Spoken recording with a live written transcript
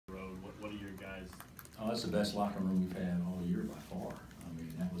guys? Oh, that's the best locker room we've had all year by far. I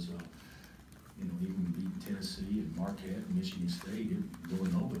mean, that was even beating Tennessee and Marquette and Michigan State,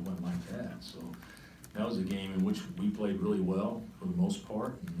 Villanova wasn't like that. So that was a game in which we played really well for the most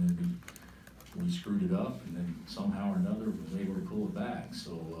part, and then we screwed it up, and then somehow or another we were able to pull it back.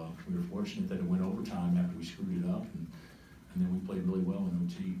 So we were fortunate that it went overtime after we screwed it up, and then we played really well in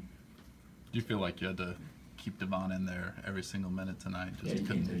OT. Do you feel like you had to keep Devon in there every single minute tonight? Yeah, you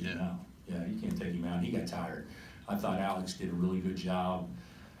can't take him out. Yeah, you can't take him out. He got tired. I thought Alex did a really good job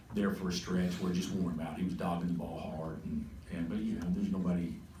there for a stretch where it just wore him out. He was dogging the ball hard, but there's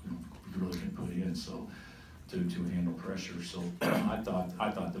nobody you really can put in to handle pressure. So I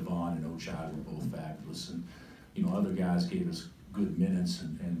thought Devon and Ochai were both fabulous, and other guys gave us good minutes,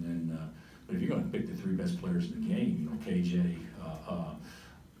 and then but if you're going to pick the three best players in the game, KJ,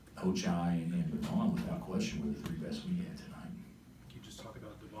 Ochai, and Devon, without question, were the three best we had tonight. Can you just talk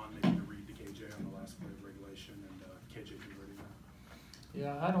about Devon making the read to KJ on the last play of regulation, and KJ being ready now?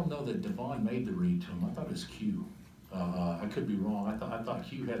 Yeah, I don't know that Devon made the read to him. I thought it was Q. I could be wrong. I thought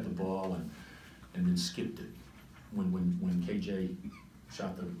Q had the ball and then skipped it when KJ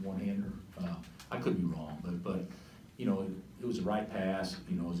shot the one-hander. I could be wrong, but it was the right pass.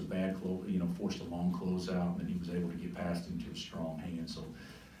 It was a bad close. Forced a long closeout, and he was able to get past into a strong hand. So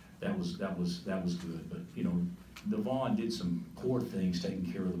that was good. But Devon did some poor things, taking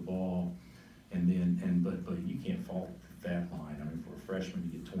care of the ball, but you can't fault that line. I mean, for a freshman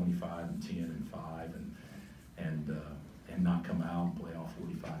to get 25 and 10 and 5 and not come out and play all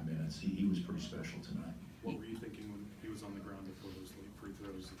 45 minutes, he was pretty special tonight. What were you thinking when he was on the ground before those late free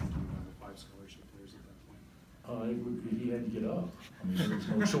throws? If you have the 5 scholarship players at that point. He had to get up. I mean,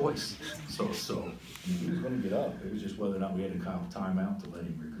 there was no choice. So he was going to get up. It was just whether or not we had to call timeout to let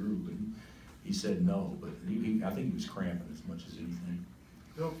him regroup. And he said no, but I think he was cramping as much as anything.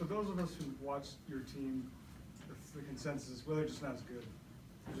 Bill, for those of us who watched your team, the consensus is, well, they're just not as good.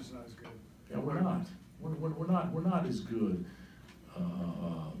 They're just not as good. Yeah, we're not. We're not as good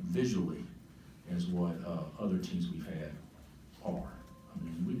visually as what other teams we've had are. I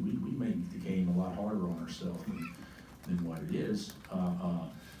mean, we make the game a lot harder on ourselves than what it is.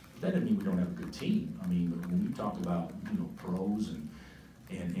 That doesn't mean we don't have a good team. I mean, when we talk about pros and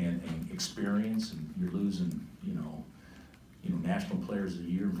experience, and you're losing national players of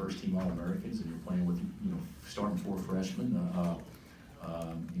the year and first team All-Americans, and you're playing with starting 4 freshmen,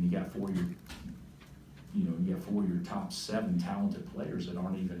 and you got 4 of your top 7 talented players that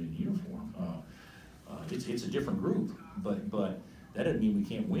aren't even in uniform. It's a different group, but that doesn't mean we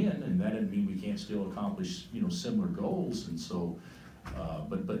can't win, and that doesn't mean we can't still accomplish similar goals. And so,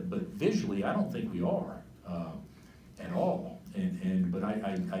 but visually, I don't think we are at all. But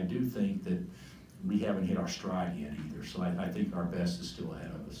I do think that we haven't hit our stride yet either. So I think our best is still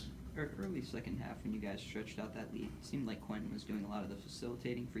ahead of us. Early second half, when you guys stretched out that lead, it seemed like Quentin was doing a lot of the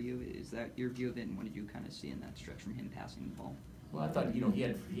facilitating for you. Is that your view of it, and what did you kind of see in that stretch from him passing the ball? Well, I thought he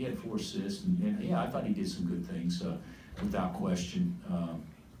had 4 assists, and yeah, I thought he did some good things without question.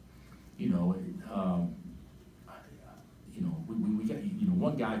 We got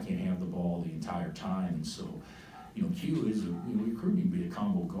one guy can't have the ball the entire time, and so Q is recruiting to be a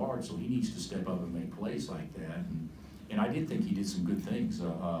combo guard, so he needs to step up and make plays like that. And I did think he did some good things.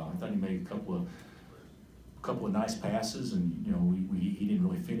 I thought he made a couple of nice passes, and he didn't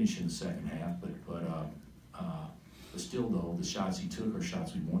really finish in the second half, but still though, the shots he took are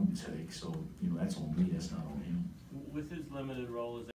shots we wanted to take. So that's on me. That's not on him. With his limited role as